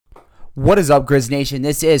What is up, Grizz Nation?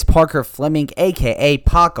 This is Parker Fleming, a.k.a.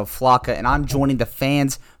 Paca Flocka, and I'm joining the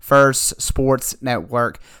Fans First Sports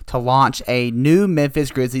Network to launch a new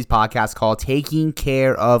Memphis Grizzlies podcast called Taking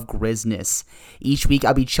Care of Grizzness. Each week,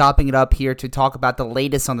 I'll be chopping it up here to talk about the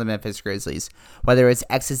latest on the Memphis Grizzlies, whether it's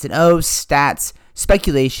X's and O's, stats,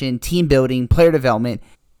 speculation, team building, player development,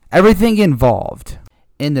 everything involved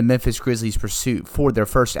in the Memphis Grizzlies' pursuit for their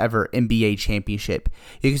first ever NBA championship.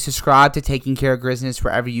 You can subscribe to Taking Care of Grizzness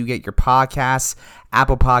wherever you get your podcasts,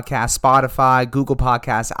 Apple Podcasts, Spotify, Google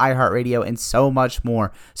Podcasts, iHeartRadio, and so much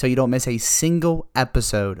more, so you don't miss a single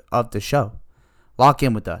episode of the show. Lock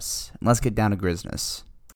in with us, and let's get down to Grizzness.